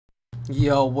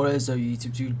Yo, what is up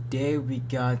YouTube? Today we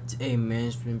got a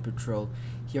management patrol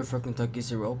here for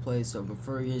Kentucky's Roleplay. So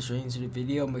before we get straight into the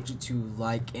video, make sure to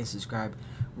like and subscribe.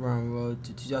 We're on the road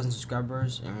to 2,000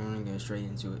 subscribers and we're gonna get straight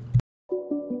into it.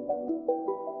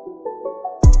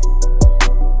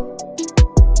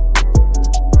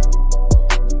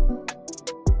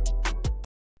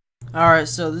 Alright,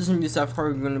 so this is new stuff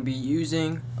we're gonna be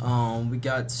using. We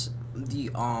got the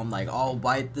like all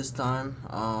white this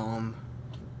time.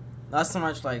 Last time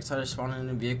I started spawning in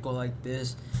a vehicle like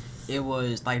this, it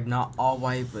was like not all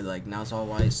white, but like now it's all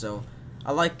white. So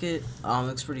I like it.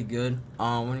 Looks pretty good.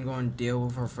 We're gonna go and deal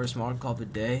with our first model call of the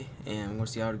day, and we'll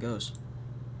see how it goes.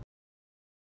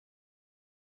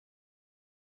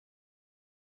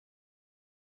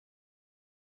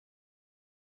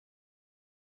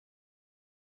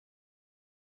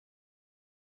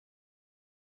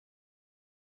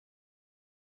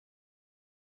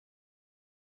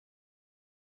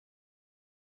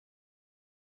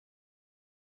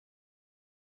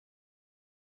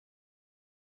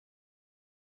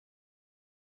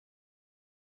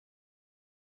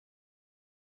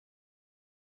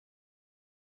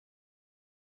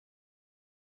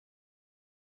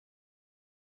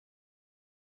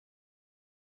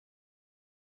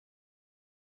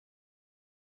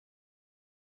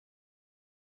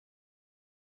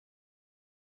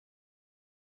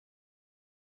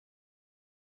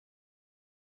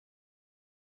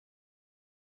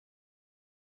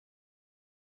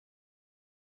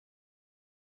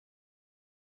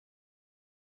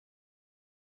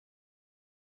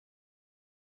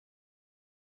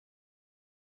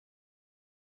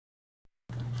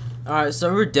 Alright,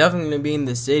 so we're definitely gonna be in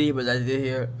the city, but I did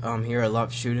hear a lot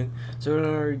of shooting. So we're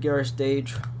gonna get our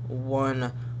stage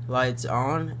 1 lights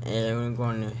on, and we're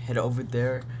going to head over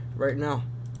there right now.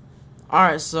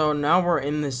 Alright, so now we're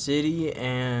in the city,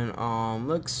 and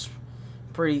looks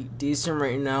pretty decent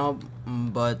right now,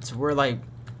 but we're like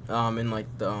in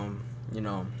like the you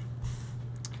know,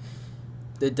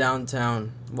 the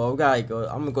downtown. Well, we gotta go.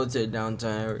 I'm gonna go to the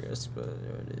downtown areas, but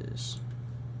there it is.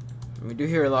 We do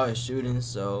hear a lot of shooting,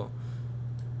 so.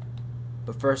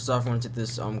 But first off, I want to take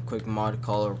this quick mod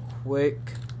call quick.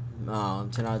 10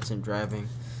 out of 10 driving.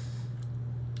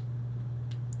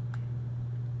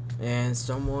 And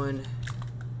someone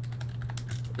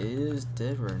is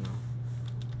dead right now.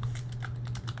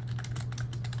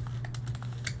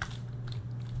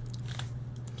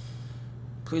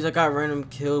 Please, I got random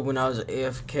killed when I was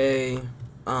AFK.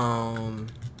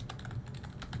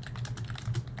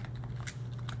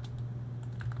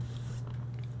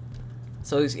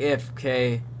 So he's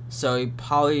AFK, so he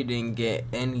probably didn't get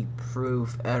any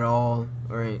proof at all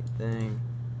or anything.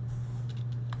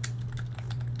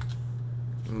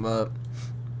 But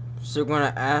still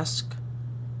gonna ask.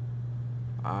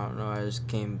 I don't know, I just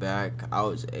came back. I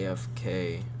was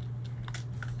AFK.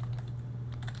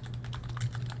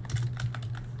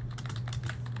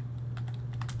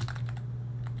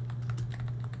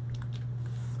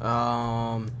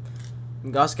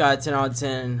 Gus got a 10 out of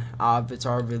 10 outfits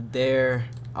over there.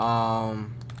 We're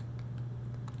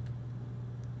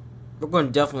going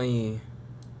to definitely,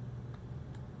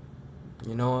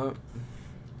 you know what?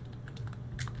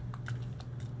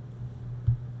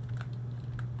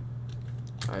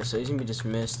 Alright, so he's gonna be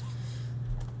dismissed.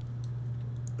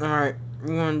 Alright,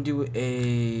 we're gonna do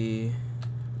a,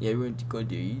 yeah, we're gonna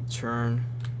do a U-turn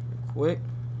quick.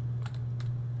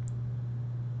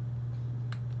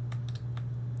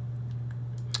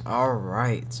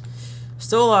 Alright,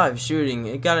 still a lot of shooting.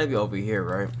 It gotta be over here,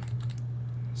 right?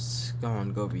 It's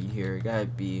gonna go over here. It gotta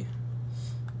be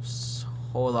a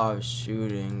whole lot of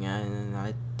shooting, and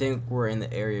I think we're in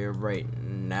the area right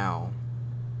now.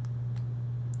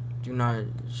 Do not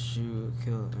shoot,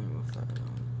 kill, and move that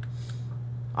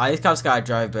on. These cops gotta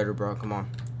drive better, bro. Come on.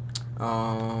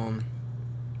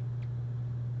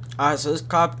 Alright, so this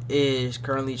cop is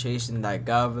currently chasing that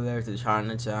guy over there to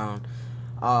Chinatown.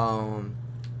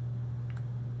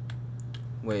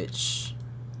 Which,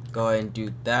 go ahead and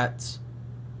do that.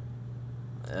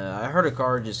 I heard a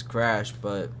car just crashed,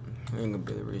 but we ain't gonna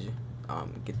be the reason.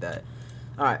 Get that.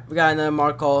 Alright, we got another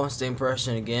mark call, same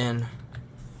person again.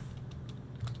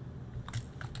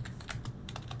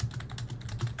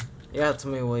 Yeah, tell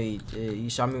me what he did. He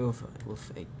shot me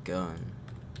with a gun.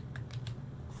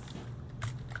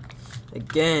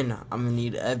 Again, I'm gonna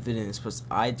need evidence, but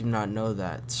I do not know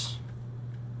that.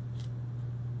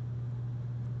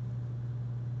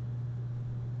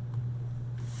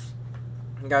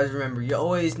 Guys, remember, you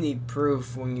always need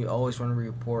proof when you always want to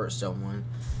report someone,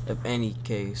 of any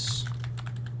case.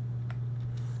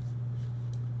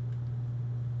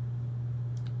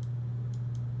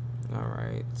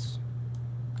 Alright.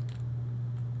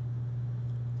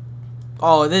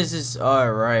 Oh, this is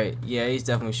alright. Yeah, he's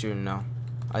definitely shooting now.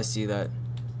 I see that.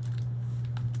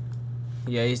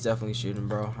 Yeah, he's definitely shooting,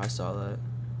 bro. I saw that.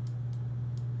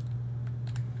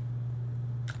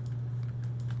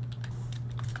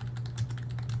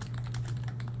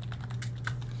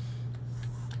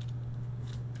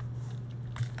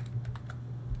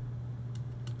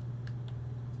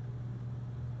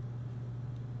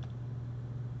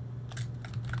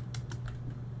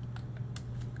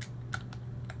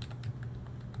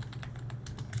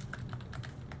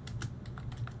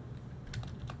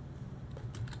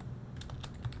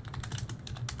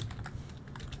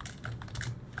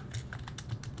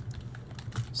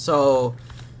 So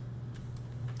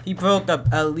he broke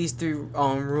up at least 3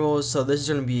 rules, so this is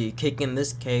gonna be a kick in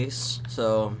this case.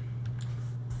 So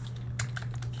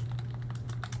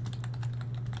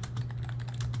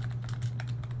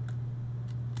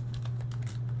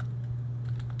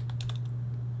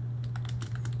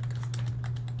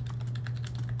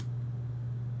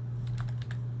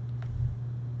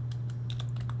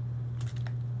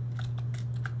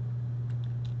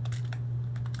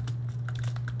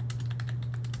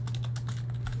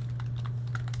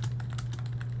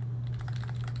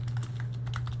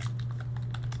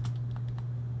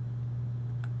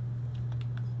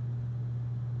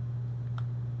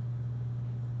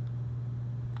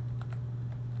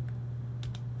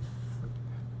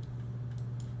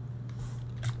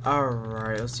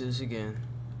alright, let's do this again.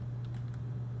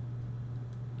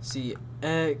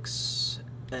 ERLC.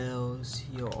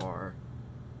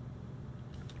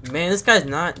 Man, this guy's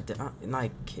not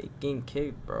getting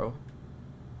kicked, bro.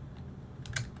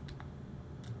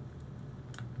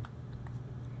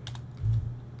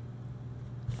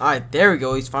 Alright, there we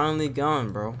go. He's finally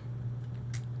gone, bro.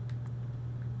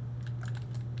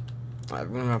 Alright,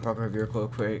 we're gonna pop our vehicle real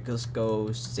quick. Let's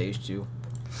go stage 2.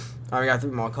 Alright, we got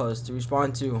 3 more colors to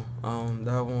respond to.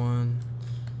 That one.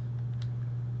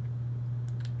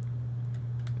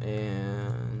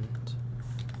 And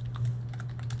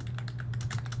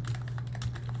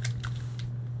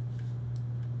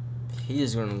he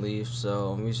is gonna leave,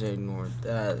 so we should ignore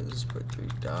that. Let's put 3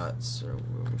 dots, or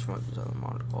which one is the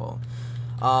mod call?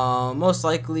 Most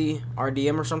likely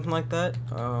RDM or something like that.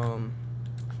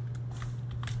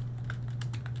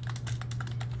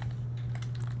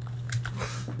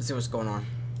 Let's see what's going on.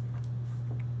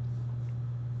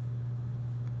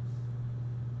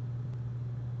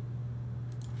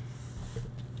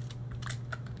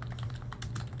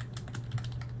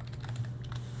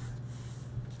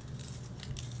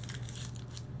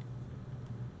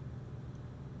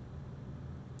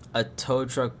 A tow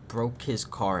truck broke his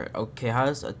car. Okay, how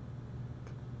does a...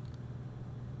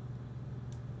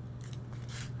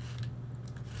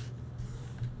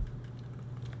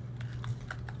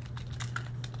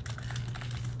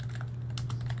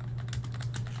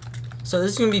 So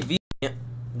this is gonna be VDM.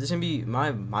 This is gonna be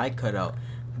my cutout.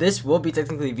 This will be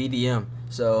technically VDM.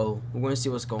 So we're gonna see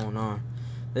what's going on.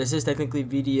 This is technically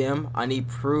VDM. I need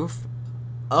proof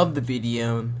of the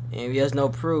VDM, and if he has no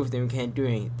proof, then we can't do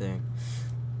anything.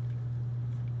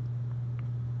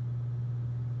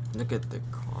 Look at the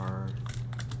car.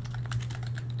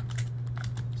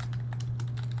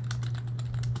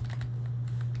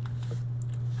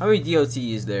 How many DOT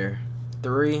is there?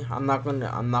 3? I'm not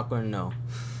gonna know.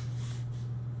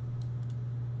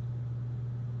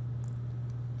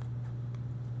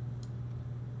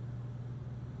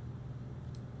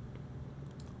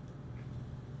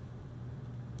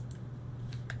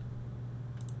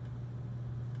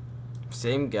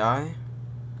 Same guy?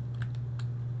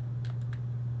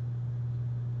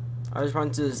 I just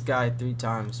run to this guy 3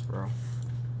 times, bro.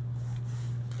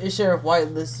 Is Sheriff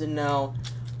White listed now?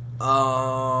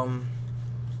 No,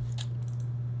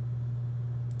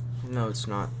 it's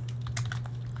not.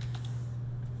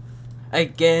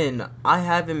 Again, I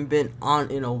haven't been on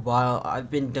in a while.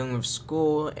 I've been done with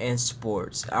school and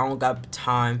sports. I don't got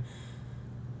time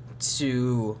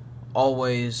to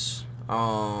always,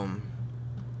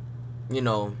 you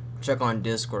know, check on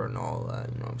Discord and all that.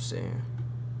 You know what I'm saying?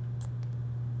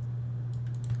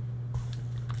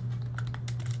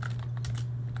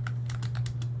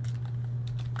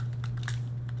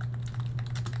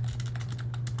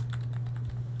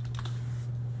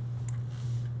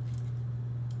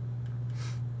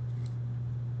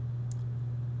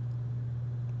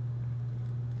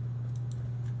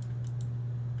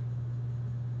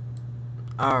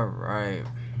 Alright.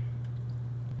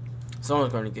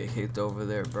 Someone's gonna get kicked over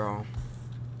there, bro.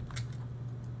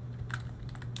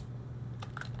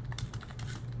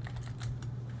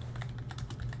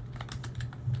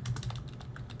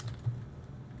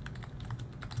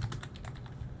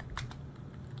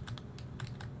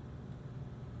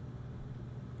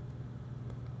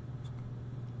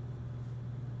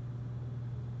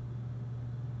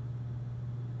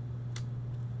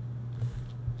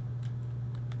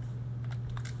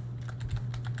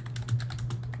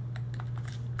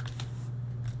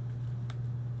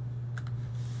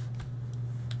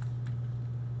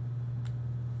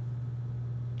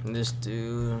 This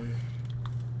dude.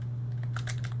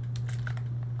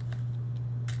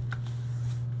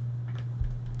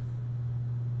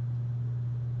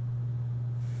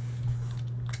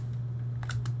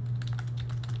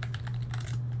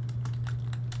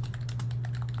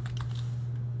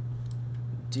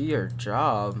 Do your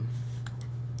job.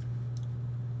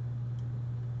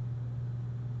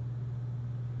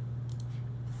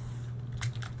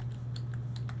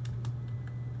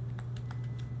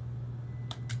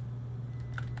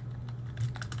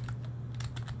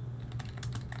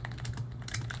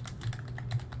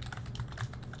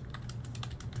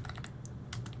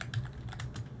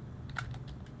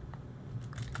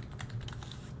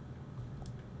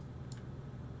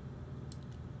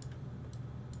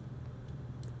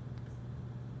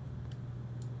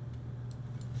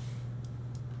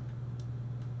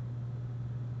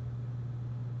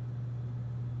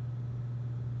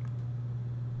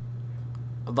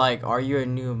 Like, are you a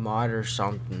new mod or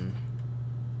something?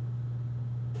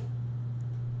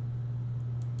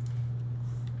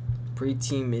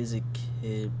 Pre-team is a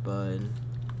kid, but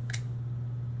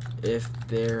if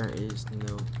there is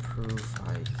no proof,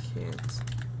 I can't.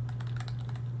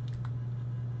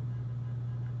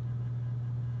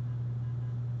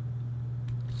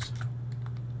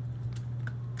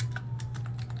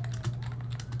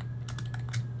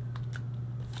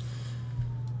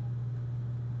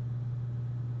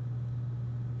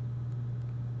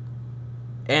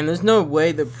 And there's no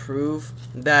way to prove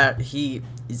that he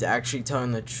is actually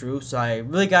telling the truth, so I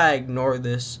really gotta ignore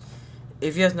this.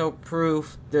 If he has no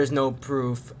proof, there's no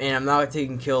proof, and I'm not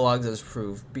taking kill logs as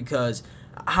proof, because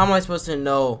how am I supposed to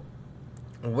know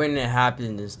when it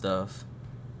happened and stuff?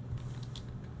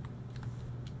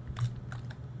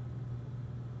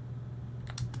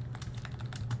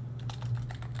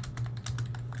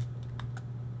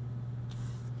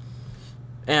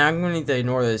 And I'm gonna need to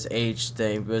ignore this age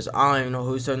thing because I don't even know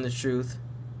who's telling the truth.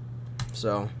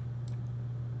 So,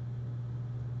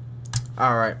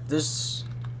 alright, this.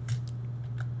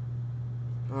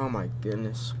 Oh my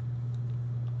goodness.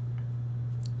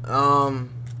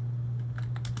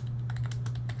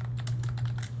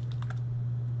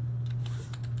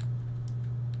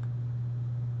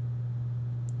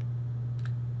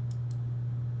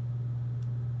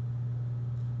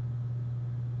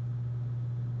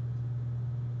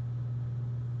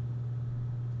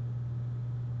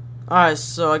 Alright,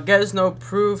 so I guess no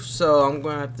proof, so I'm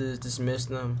gonna have to dismiss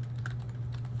them.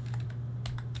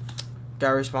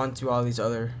 Gotta respond to all these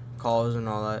other calls and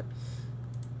all that.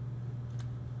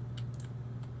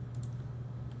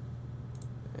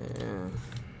 And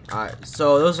alright,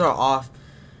 so those are off.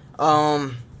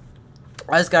 I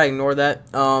just gotta ignore that.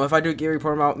 If I do get a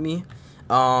report about me,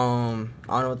 I don't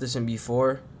know what this is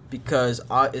before because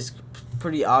it's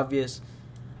pretty obvious.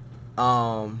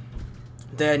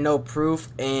 They had no proof,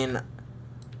 and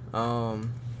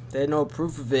they had no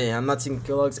proof of it. I'm not taking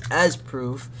kill logs as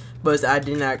proof, but I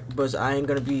ain't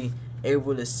gonna be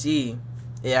able to see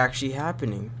it actually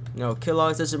happening. You know, kill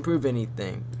logs doesn't prove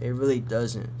anything. It really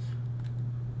doesn't.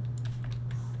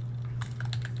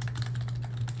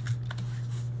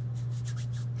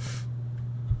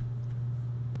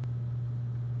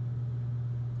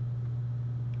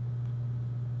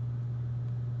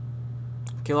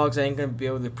 Kill logs ain't gonna be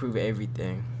able to prove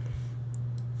everything.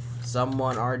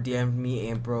 Someone RDM'd me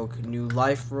and broke new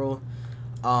life rule.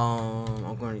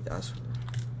 I'm gonna need to ask for.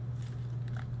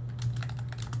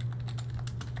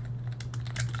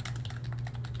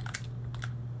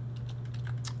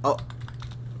 Oh,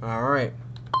 all right.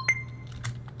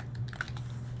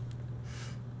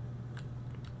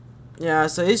 Yeah,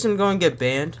 so he's gonna go and get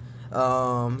banned.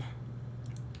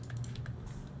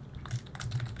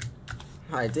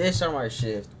 I did start my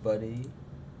shift, buddy.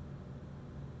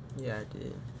 Yeah, I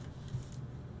did.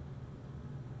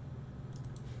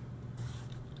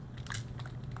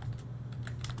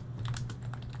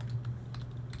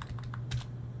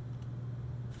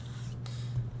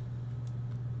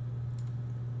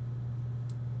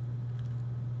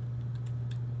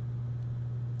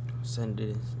 Send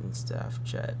it in staff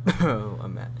chat. Oh,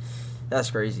 I'm at. That's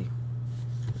crazy.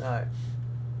 Alright.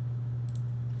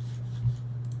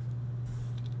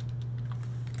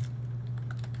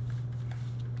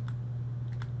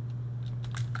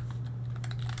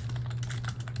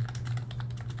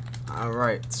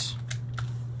 Alright.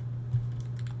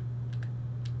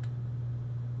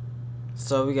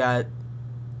 So we got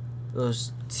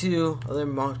those two other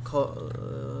mod call.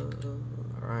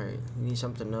 Alright, you need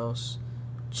something else.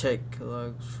 Check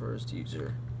logs first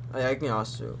user. I can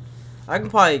also. I can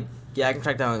probably. Yeah, I can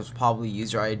track down his probably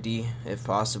user ID if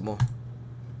possible.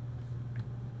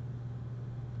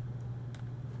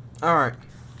 Alright.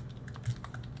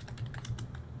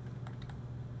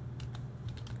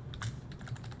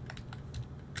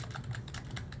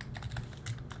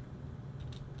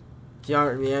 You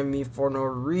aren't at me for no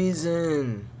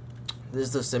reason. This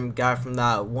is the same guy from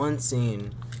that one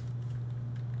scene.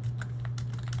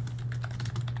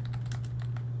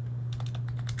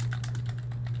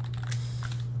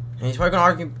 And he's probably gonna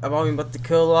argue about me about the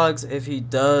kill logs. If he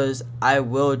does, I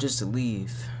will just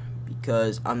leave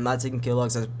because I'm not taking kill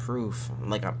logs as proof.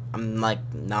 I'm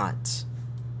like not.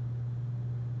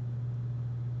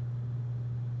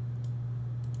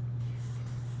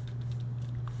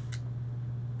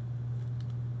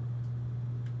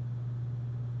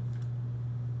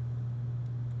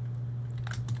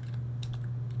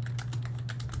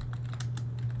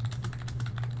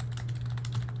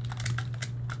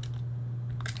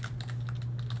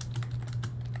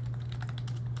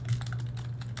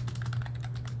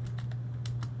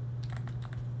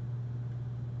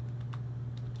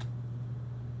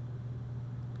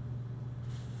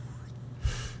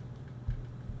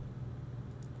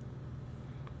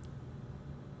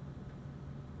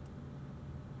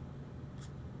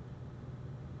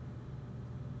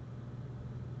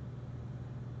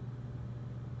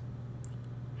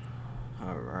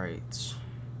 Alright.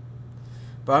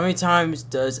 But how many times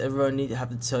does everyone need to have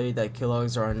to tell you that kill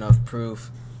logs are enough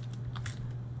proof?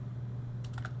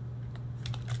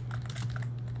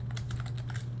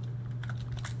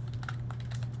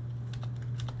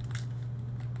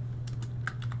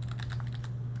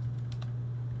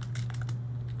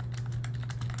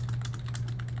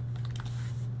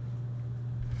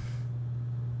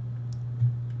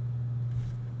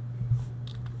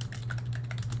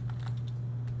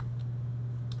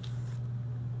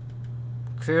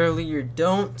 Clearly you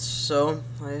don't, so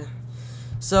I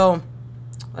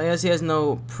guess he has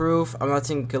no proof. I'm not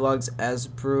taking kill logs as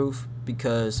proof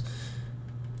because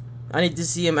I need to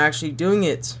see him actually doing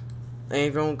it. And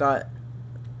if you don't got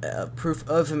proof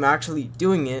of him actually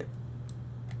doing it,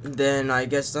 then I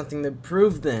guess nothing to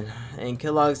prove then. And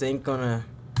kill logs ain't gonna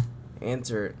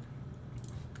answer it.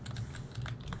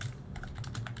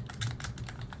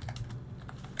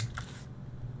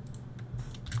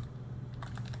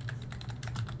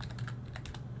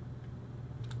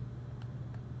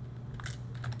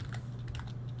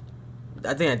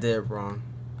 I think I did it wrong.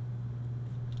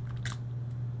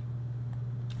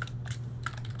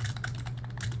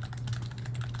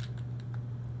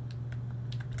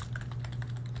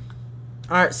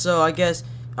 Alright, so I guess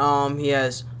he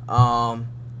has a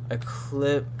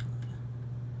clip.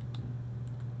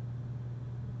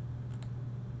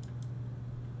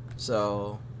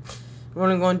 So we're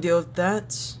gonna go and deal with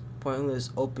that. Pointless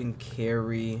open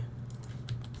carry.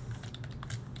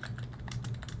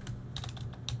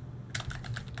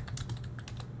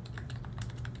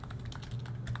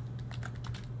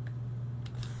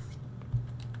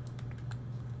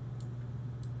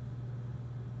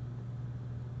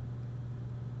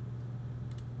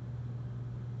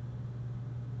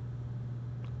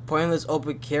 Pointless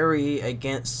open carry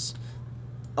against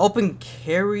open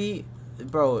carry,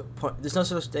 bro. There's no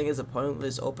such thing as a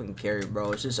pointless open carry,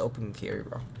 bro. It's just open carry,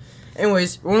 bro.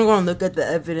 Anyways, we're gonna go and look at the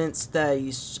evidence that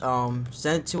he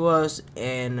sent to us,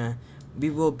 and we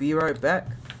will be right back.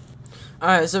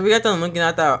 Alright, so we got done looking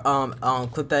at that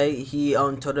clip that he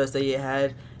told us that he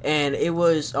had, and it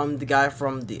was the guy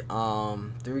from the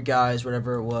Three Guys,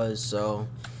 whatever it was. So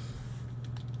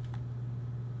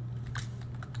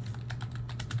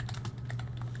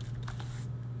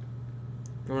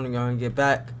we're gonna go and get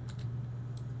back.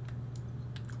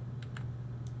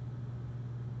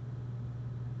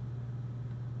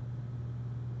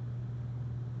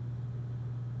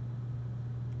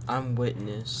 I'm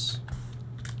witness.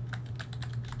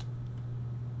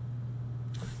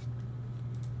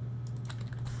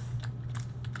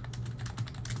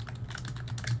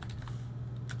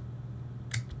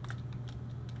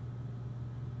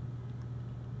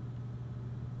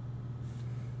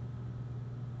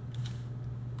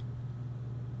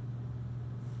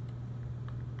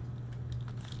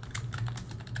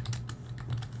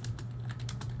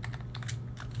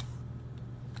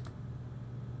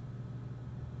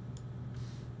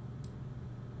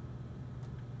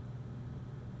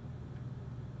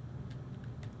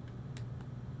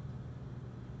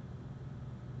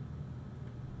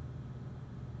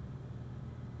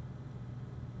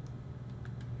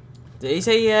 Did he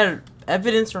say he had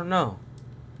evidence or no?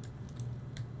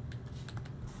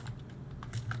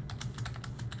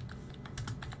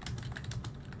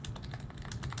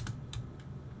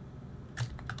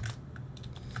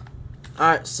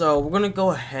 Alright, so we're gonna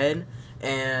go ahead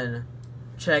and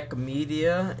check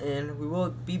media, and we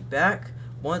will be back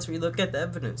once we look at the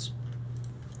evidence.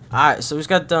 Alright, so we just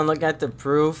got done looking at the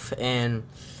proof, and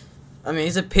I mean,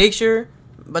 it's a picture,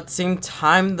 but at the same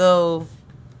time though,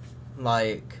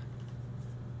 like,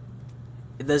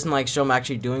 it doesn't like show him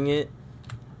actually doing it.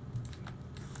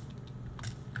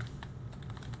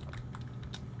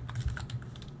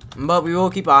 But we will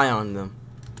keep an eye on them.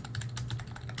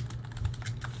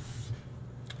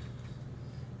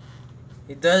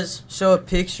 It does show a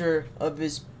picture of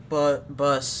his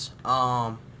bus,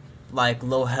 like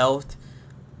low health.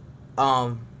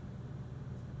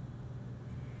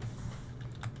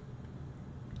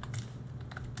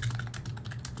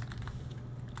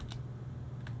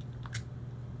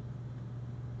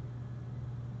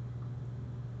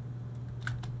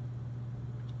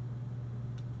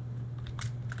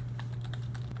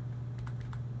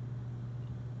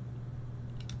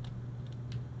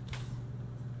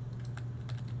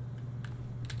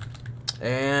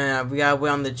 And we gotta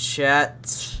wait on the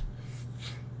chat.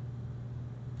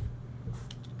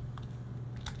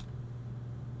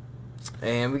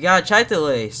 And we got a chat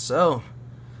delay, so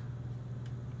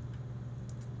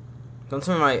don't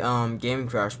tell me my game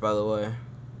crashed, by the way.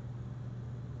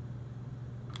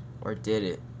 Or did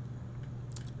it?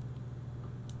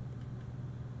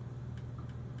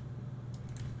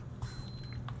 I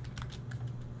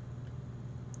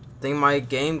think my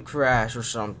game crashed or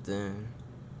something.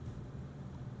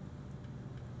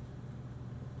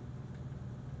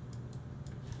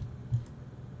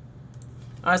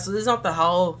 Alright, so this is not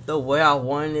the way I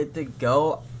wanted it to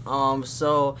go.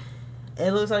 So it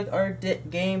looks like our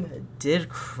game did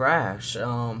crash,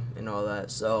 and all that.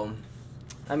 So,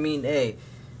 I mean, hey,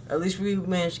 at least we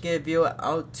managed to get a video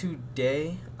out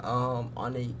today,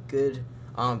 on a good,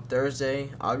 Thursday.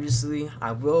 Obviously,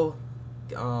 I will,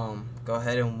 go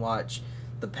ahead and watch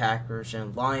the Packers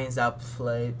and Lions out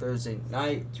play Thursday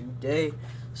night today.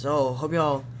 So, hope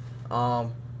y'all,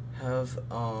 have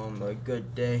a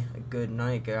good day, a good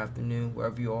night, good afternoon,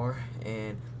 wherever you are,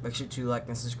 and make sure to like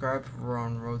and subscribe. We're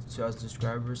on the road to 2,000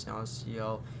 subscribers, and I'll see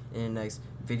y'all in the next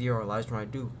video or live stream I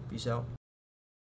do. Peace out.